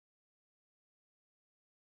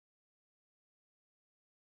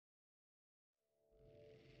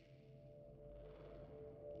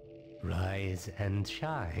Rise and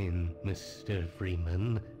shine, Mr.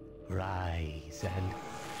 Freeman. Rise and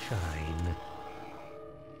shine.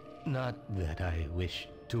 Not that I wish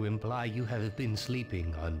to imply you have been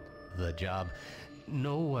sleeping on the job.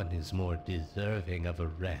 No one is more deserving of a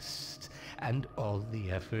rest, and all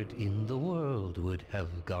the effort in the world would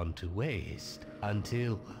have gone to waste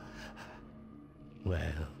until...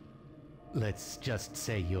 well, let's just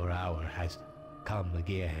say your hour has come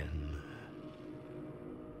again.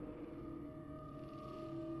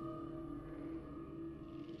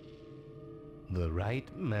 The right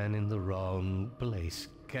man in the wrong place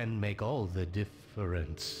can make all the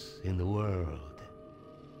difference in the world.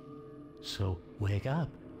 So wake up,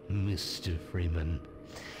 Mr. Freeman.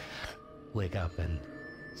 Wake up and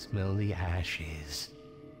smell the ashes.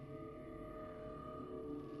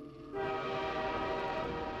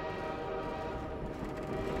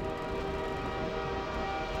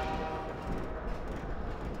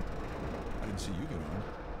 I didn't see you get on.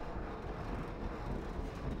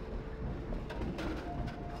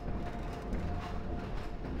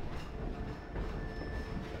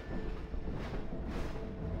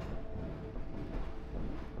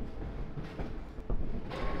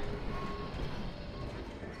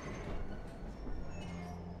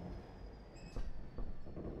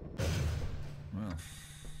 Well,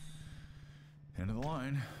 end of the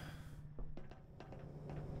line.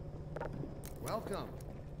 Welcome.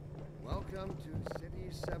 Welcome to City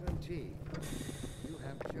 17. You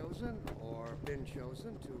have chosen or been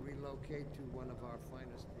chosen to relocate to one of our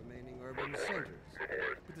finest remaining urban centers.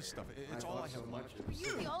 But this stuff, it's all I have left. Are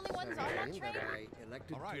you the only ones on that train? That I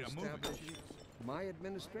elected All right, to I'm moving. establish my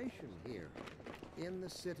administration here in the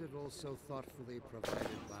citadel so thoughtfully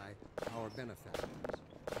provided by our benefactors.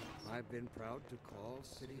 I've been proud to call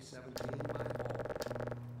City 17 my home.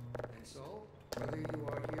 And so, whether you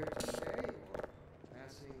are here to stay or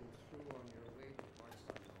passing through on your way to parts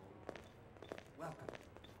unknown, welcome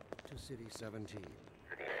to City 17.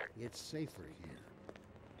 It's safer here.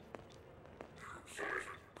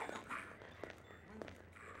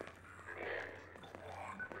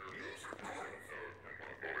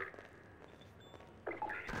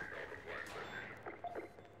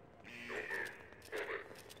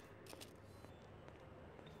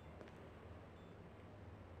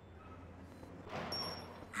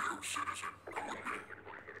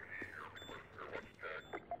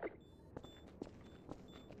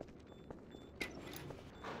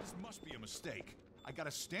 This must be a mistake. I got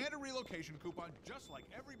a standard relocation coupon just like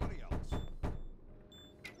everybody else.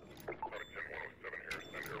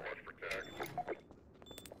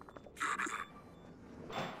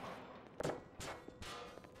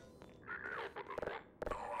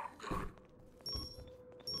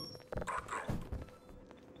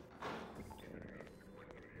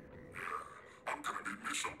 I'm gonna need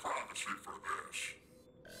me some privacy for this.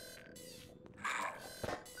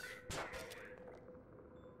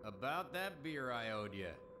 About that beer I owed you.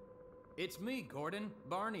 It's me, Gordon,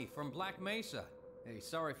 Barney from Black Mesa. Hey,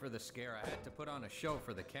 sorry for the scare. I had to put on a show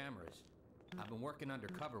for the cameras. I've been working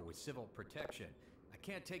undercover with civil protection. I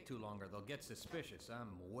can't take too long or they'll get suspicious. I'm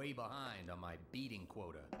way behind on my beating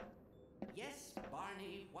quota. Yes,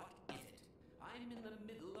 Barney, what is it? I'm in the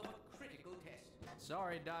middle of a critical test.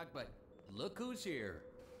 Sorry, Doc, but look who's here.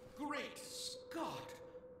 Great Scott!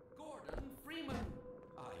 Gordon Freeman!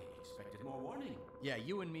 I expected more warning. Yeah,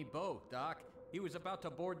 you and me both, Doc. He was about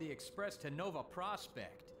to board the express to Nova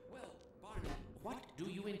Prospect. Well, Barney, what do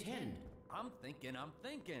you intend? I'm thinking.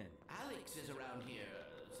 Alex is around here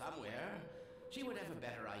somewhere. She would have a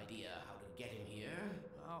better idea how to get him here.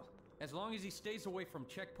 Oh, as long as he stays away from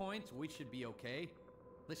checkpoints, we should be okay.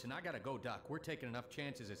 Listen, I gotta go, Doc. We're taking enough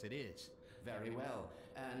chances as it is. Very well.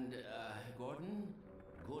 And, Gordon,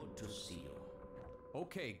 good to see you.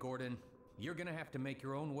 Okay, Gordon. You're gonna have to make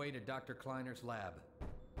your own way to Dr. Kleiner's lab.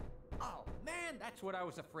 Oh, man, that's what I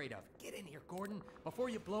was afraid of. Get in here, Gordon, before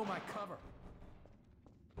you blow my cover.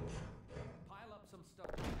 Pile up some stuff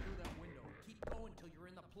through that window. Keep going till you're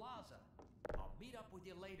in the plaza. I'll meet up with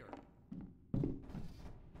you later.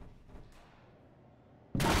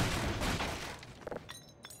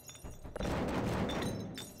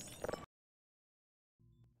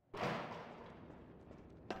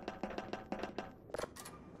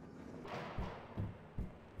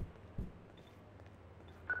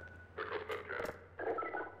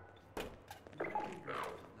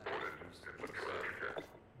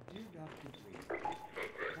 Dear Dr. Freeman,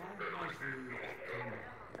 why has the Canada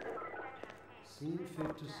seen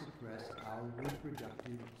fit to suppress our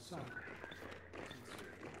reproductive cycle?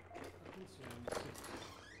 Sincerely, a concerned citizen.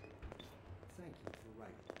 Thank you for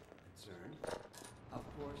writing. Concern, of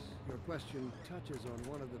course, your question touches on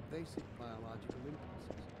one of the basic biological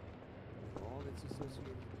impulses, with all its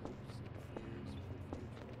associated hopes and fears for the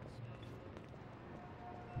future.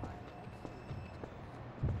 I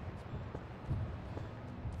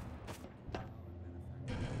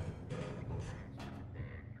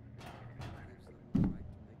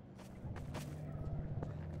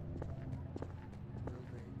will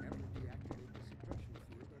they ever deactivate the suppression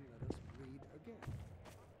field and let us breed again?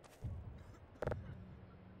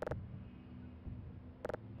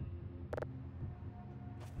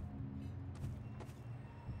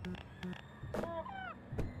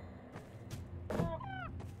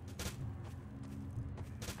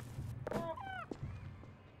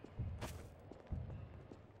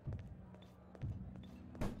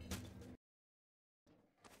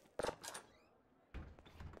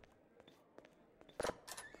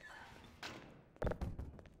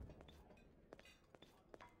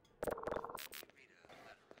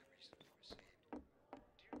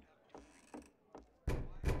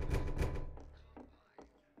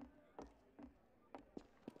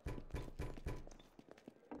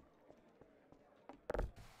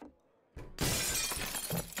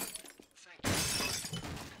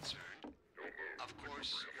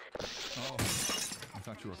 Oh, I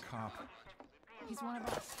thought you were a cop. He's one of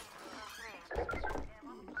us. I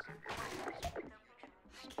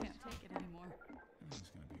can't take it anymore. It's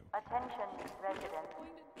gonna be okay. Attention, residents.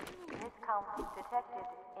 Miscount detected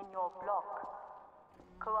in your block.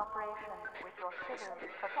 Cooperation with your civil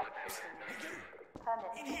protection team.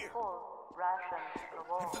 Permit full ration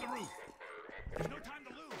reward. To the roof! There's no time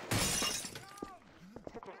to lose!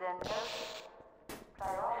 Citizen notice.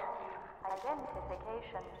 Priority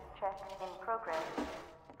identification check in progress.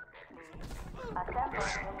 Please assemble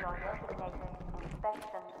in your designated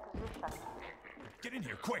inspection position. Get in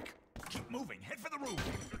here, quick! Keep moving, head for the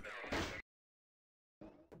roof!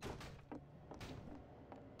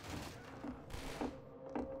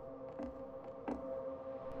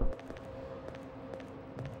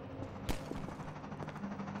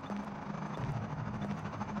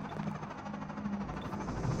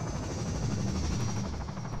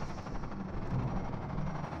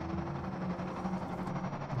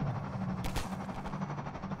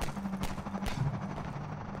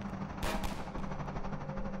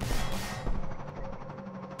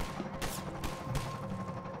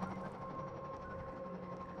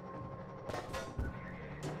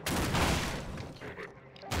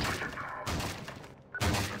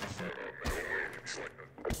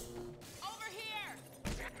 Over here!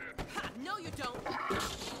 Ha! No, you don't!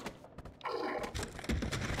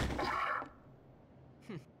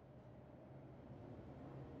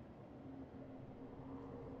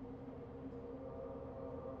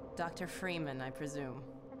 Dr. Freeman, I presume.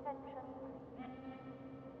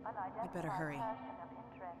 We better hurry.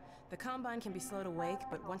 The Combine can be slow to wake,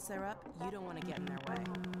 but once they're up, you don't want to get in their way.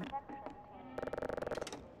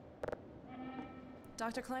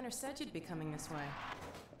 Dr. Kleiner said you'd be coming this way.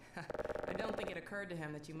 I don't think it occurred to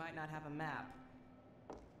him that you might not have a map.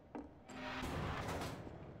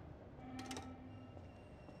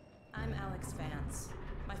 I'm Alex Vance.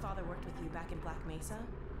 My father worked with you back in Black Mesa.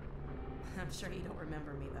 I'm sure you don't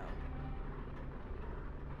remember me, though.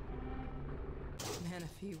 Man, a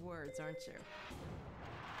few words, aren't you?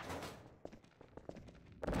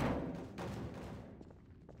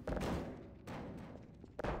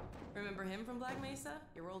 Remember him from Black Mesa?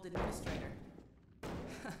 Your old administrator.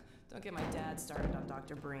 Don't get my dad started on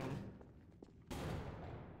Dr. Breen.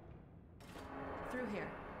 Through here.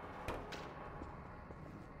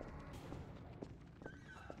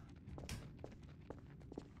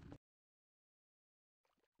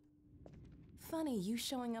 Funny, you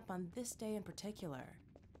showing up on this day in particular.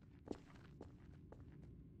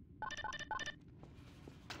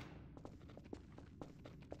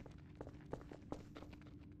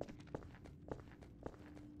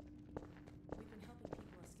 We've been helping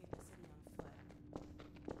people escape the city on foot.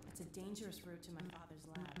 It's a dangerous route to my father's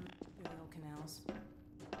lab, through the old canals.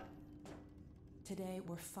 Today,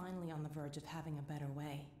 we're finally on the verge of having a better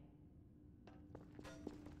way.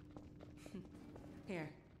 Here.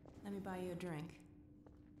 Let me buy you a drink.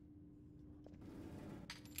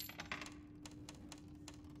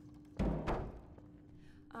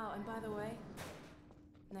 Oh, and by the way,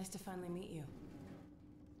 nice to finally meet you.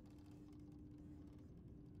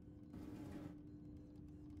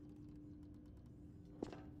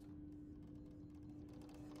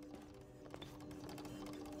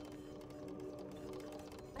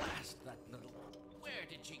 Blast that little... Where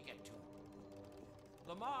did she get to?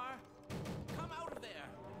 Lamar, come out of there!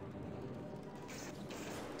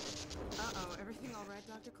 Uh-oh, everything all right,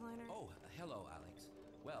 Dr. Kleiner? Oh, hello, Alex.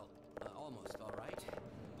 Well, almost all right.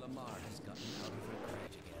 Lamar has gotten out of her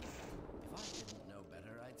crate again. If I didn't know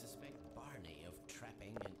better, I'd suspect Barney of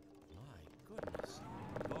trapping and... My goodness.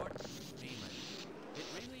 Lord Freeman. It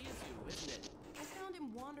really is you, isn't it? I found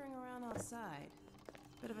him wandering around outside.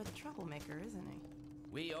 Bit of a troublemaker, isn't he?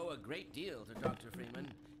 We owe a great deal to Dr. Freeman,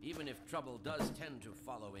 even if trouble does tend to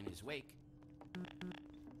follow in his wake.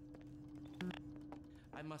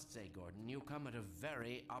 I must say, Gordon, you come at a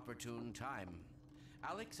very opportune time.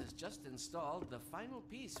 Alex has just installed the final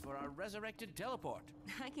piece for our resurrected teleport.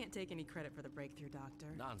 I can't take any credit for the breakthrough, Doctor.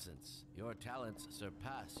 Nonsense. Your talents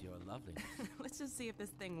surpass your loveliness. Let's just see if this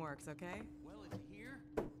thing works, okay? Well, it's here.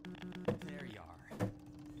 There you are.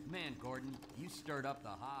 Man, Gordon, you stirred up the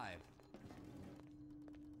hive.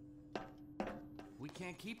 We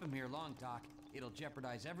can't keep him here long, Doc. It'll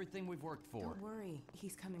jeopardize everything we've worked for. Don't worry.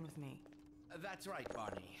 He's coming with me. That's right,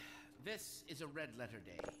 Barney. This is a red letter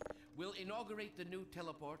day. We'll inaugurate the new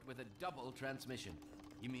teleport with a double transmission.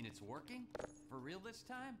 You mean it's working? For real this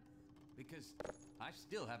time? Because I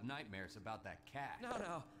still have nightmares about that cat.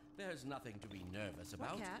 No, there's nothing to be nervous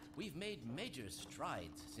about. What cat? We've made major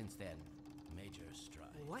strides since then. Major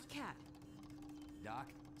strides. What cat?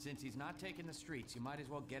 Doc, since he's not taking the streets, you might as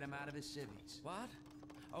well get him out of his civvies. What?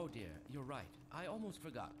 Oh dear, you're right. I almost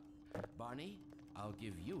forgot. Barney, I'll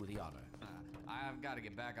give you the honor. I've got to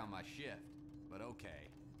get back on my shift, but okay.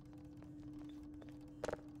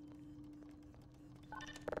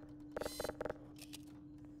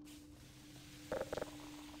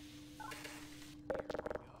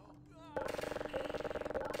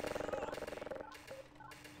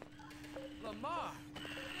 Lamar!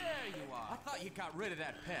 There you are! I thought you got rid of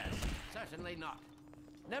that pest. Certainly not.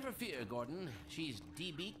 Never fear, Gordon. She's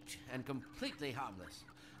debeaked and completely harmless.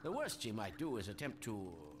 The worst she might do is attempt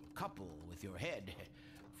to couple with your head,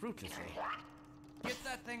 fruitlessly. Get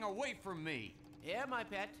that thing away from me! Here, my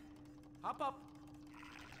pet. Hop up.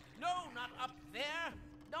 No, not up there.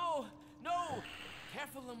 No.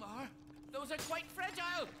 Careful, Lamar. Those are quite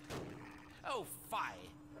fragile. Oh, fie.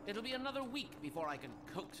 It'll be another week before I can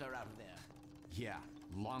coax her out of there. Yeah,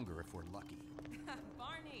 longer if we're lucky.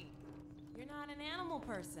 Barney, you're not an animal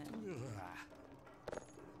person.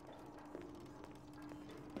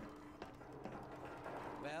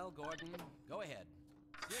 Well, Gordon, go ahead.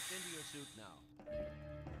 Slip into your suit now.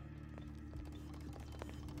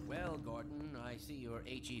 Well, Gordon, I see your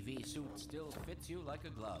HEV suit still fits you like a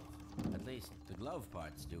glove. At least, the glove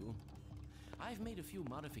parts do. I've made a few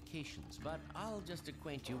modifications, but I'll just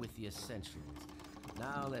acquaint you with the essentials.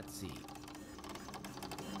 Now, let's see.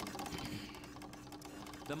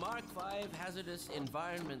 The Mark V Hazardous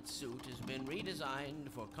Environment Suit has been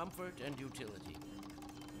redesigned for comfort and utility.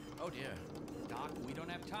 Oh, dear. Doc, we don't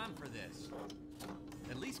have time for this.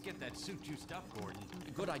 At least get that suit juiced up, Gordon.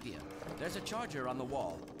 Good idea. There's a charger on the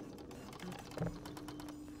wall.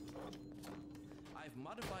 I've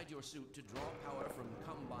modified your suit to draw power from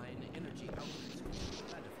Combine energy outlets, which is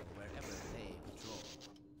plentiful wherever they patrol.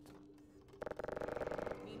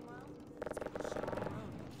 Meanwhile, let's get the show on the road.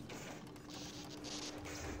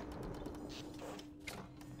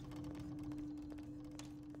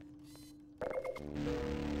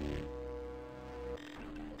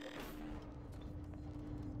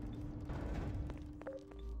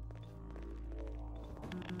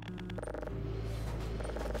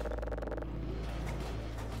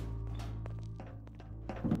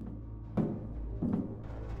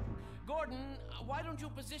 Gordon, why don't you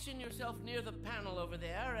position yourself near the panel over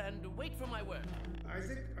there and wait for my word?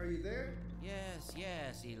 Isaac, are you there?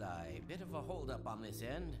 Yes, Eli. Bit of a holdup on this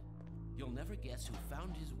end. You'll never guess who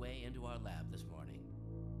found his way into our lab this morning.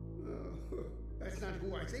 Oh, that's not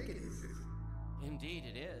who I think it is. Indeed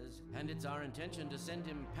it is, and it's our intention to send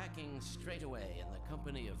him packing straight away in the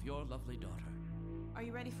company of your lovely daughter. Are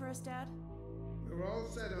you ready for us, Dad? We're all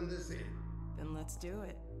set on this end. Then let's do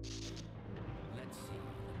it. Let's see.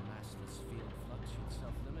 The massless field flux should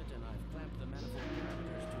self-limit, and I've clamped the manifold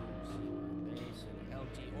parameters to C1 base and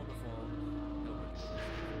LT orbifold.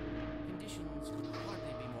 Conditions could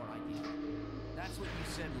hardly be more ideal. That's what you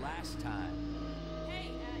said last time.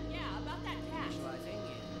 Hey, yeah, about that cat. Visualizing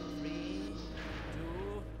in 3,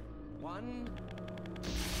 2, 1.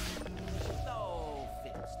 Oh,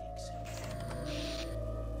 fiddlesticks.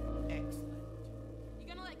 Excellent. You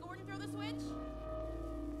gonna let Gordon throw the switch?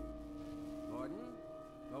 Gordon,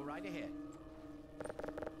 go right ahead.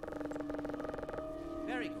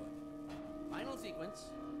 Very good. Final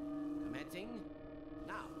sequence. Commencing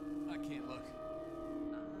now. I can't look.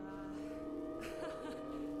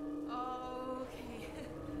 Okay.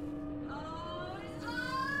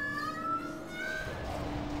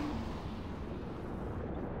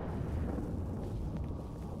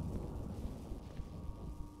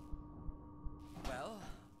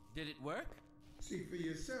 See for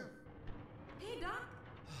yourself. Hey, Doc.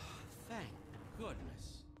 Thank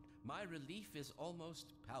goodness. My relief is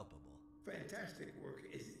almost palpable. Fantastic work,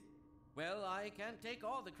 is it? Well, I can't take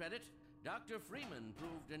all the credit. Dr. Freeman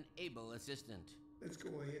proved an able assistant. Let's go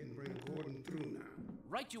ahead and bring Gordon through now.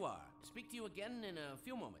 Right you are. Speak to you again in a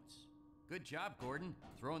few moments. Good job, Gordon.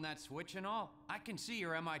 Throwing that switch and all. I can see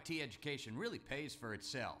your MIT education really pays for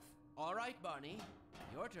itself. All right, Barney.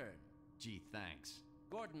 Your turn. Gee, thanks.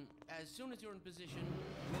 Gordon, as soon as you're in position,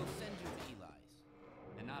 we'll send you to Eli's.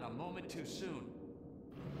 And not a moment too soon.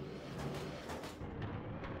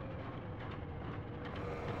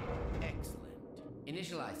 Excellent.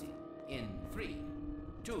 Initializing in 3,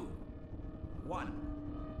 2, 1.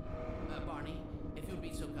 Barney, if you'd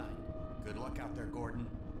be so kind. Good luck out there, Gordon.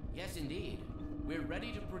 Yes, indeed. We're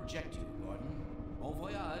ready to project you, Gordon. Bon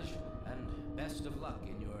voyage, and best of luck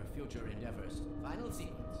in your future endeavors. Final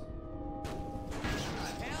sequence.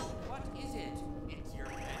 Hell, what is it? It's your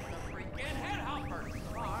head, the freaking headhopper!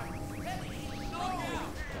 Lamar, ready, go!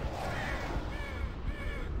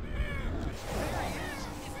 There he is!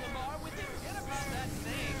 It's Lamar with him! Get about that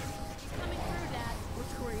thing! He's coming through, Dad.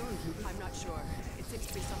 What's going on, Judith? I'm not sure. It seems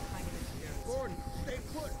to be some kind of interference. Gordon, stay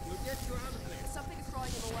put. We'll get you out of there. Something is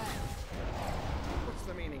drawing him away. What's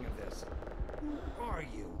the meaning of this? Who are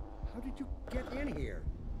you? How did you get in here?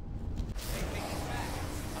 Hey, take this back!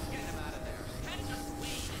 I'm getting him out of there! Can't just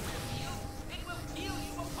wait in the field. It will peel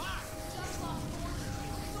you apart. Just lost Gordon.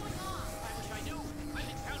 What's going on? I wish I knew. I'm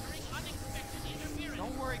encountering unexpected interference.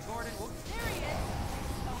 Don't worry, Gordon. There he is.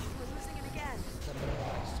 Oh, we're losing it again. The man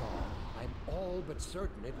I saw. I'm all but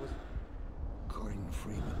certain it was Gordon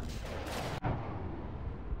Freeman.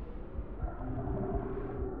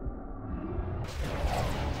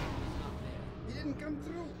 He didn't come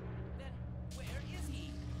through. Then where is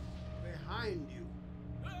he? Behind you.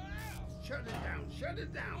 Shut it down. Shut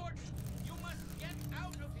it down. Gordon, you must get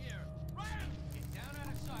out of here. Run! Get down out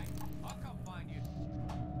of sight. I'll come find you.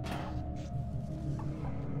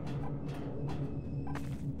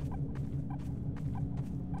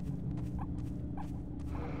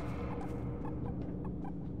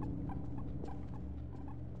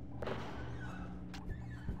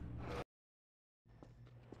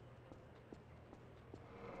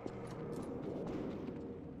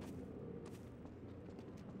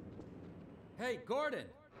 Hey, Gordon!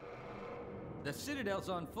 The Citadel's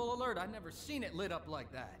on full alert. I've never seen it lit up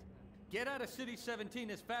like that. Get out of City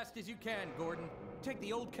 17 as fast as you can, Gordon. Take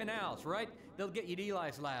the old canals, right? They'll get you to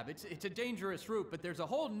Eli's lab. It's a dangerous route, but there's a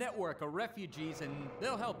whole network of refugees, and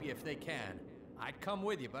they'll help you if they can. I'd come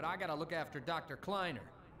with you, but I gotta look after Dr. Kleiner.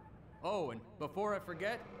 Oh, and before I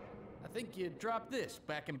forget, I think you dropped this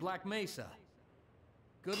back in Black Mesa.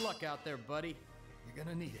 Good luck out there, buddy. You're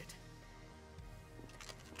gonna need it.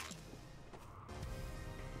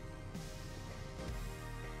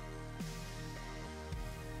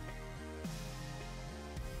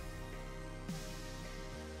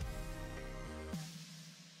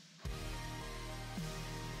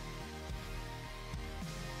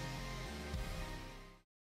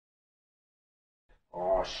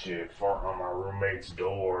 Oh shit, fart on my roommate's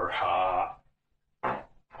door, ha.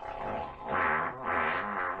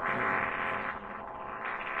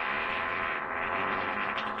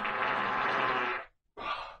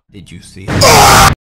 Did you see it?